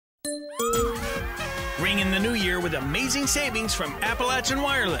Ring in the new year with amazing savings from Appalachian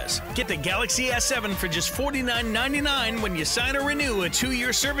Wireless. Get the Galaxy S7 for just $49.99 when you sign or renew a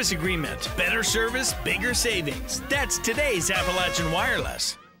 2-year service agreement. Better service, bigger savings. That's today's Appalachian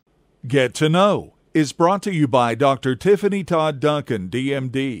Wireless. Get to Know is brought to you by Dr. Tiffany Todd Duncan,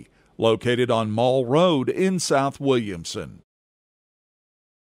 DMD, located on Mall Road in South Williamson.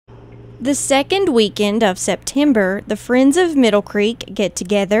 The second weekend of September, the Friends of Middle Creek get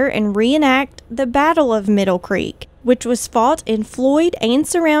together and reenact the Battle of Middle Creek, which was fought in Floyd and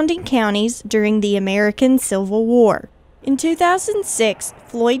surrounding counties during the American Civil War. In 2006,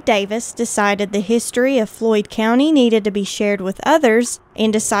 Floyd Davis decided the history of Floyd County needed to be shared with others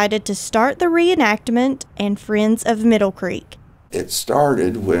and decided to start the reenactment and Friends of Middle Creek. It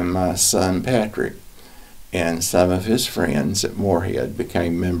started when my son Patrick and some of his friends at Moorhead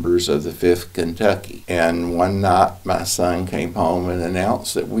became members of the 5th Kentucky. And one night my son came home and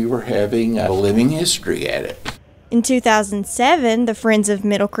announced that we were having a living history at it. In 2007, the Friends of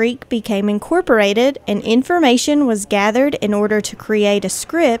Middle Creek became incorporated and information was gathered in order to create a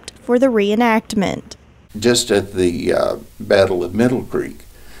script for the reenactment. Just at the Battle of Middle Creek,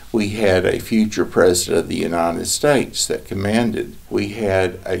 we had a future president of the United States that commanded. We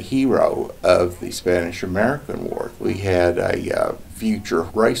had a hero of the Spanish-American War. We had a future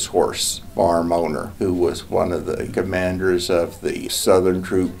racehorse farm owner who was one of the commanders of the Southern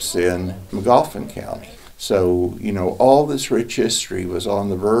troops in McGoffin County. So, all this rich history was on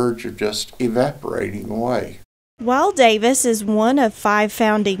the verge of just evaporating away. While Davis is one of 5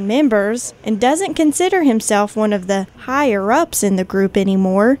 founding members and doesn't consider himself one of the higher-ups in the group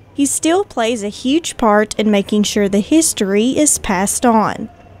anymore, he still plays a huge part in making sure the history is passed on.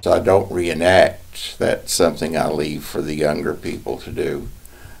 So I don't reenact. That's something I leave for the younger people to do.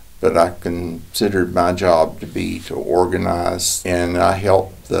 But I considered my job to be to organize, and I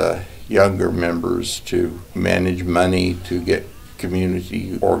help the younger members to manage money, to get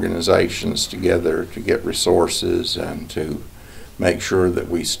community organizations together, to get resources, and to make sure that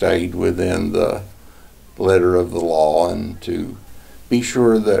we stayed within the letter of the law, and to be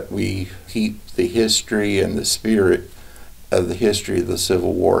sure that we keep the history and the spirit of the history of the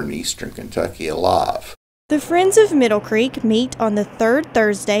Civil War in Eastern Kentucky alive. The Friends of Middle Creek meet on the 3rd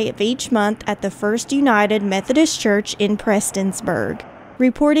Thursday of each month at the First United Methodist Church in Prestonsburg.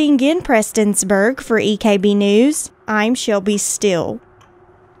 Reporting in Prestonsburg for EKB News, I'm Shelby Still.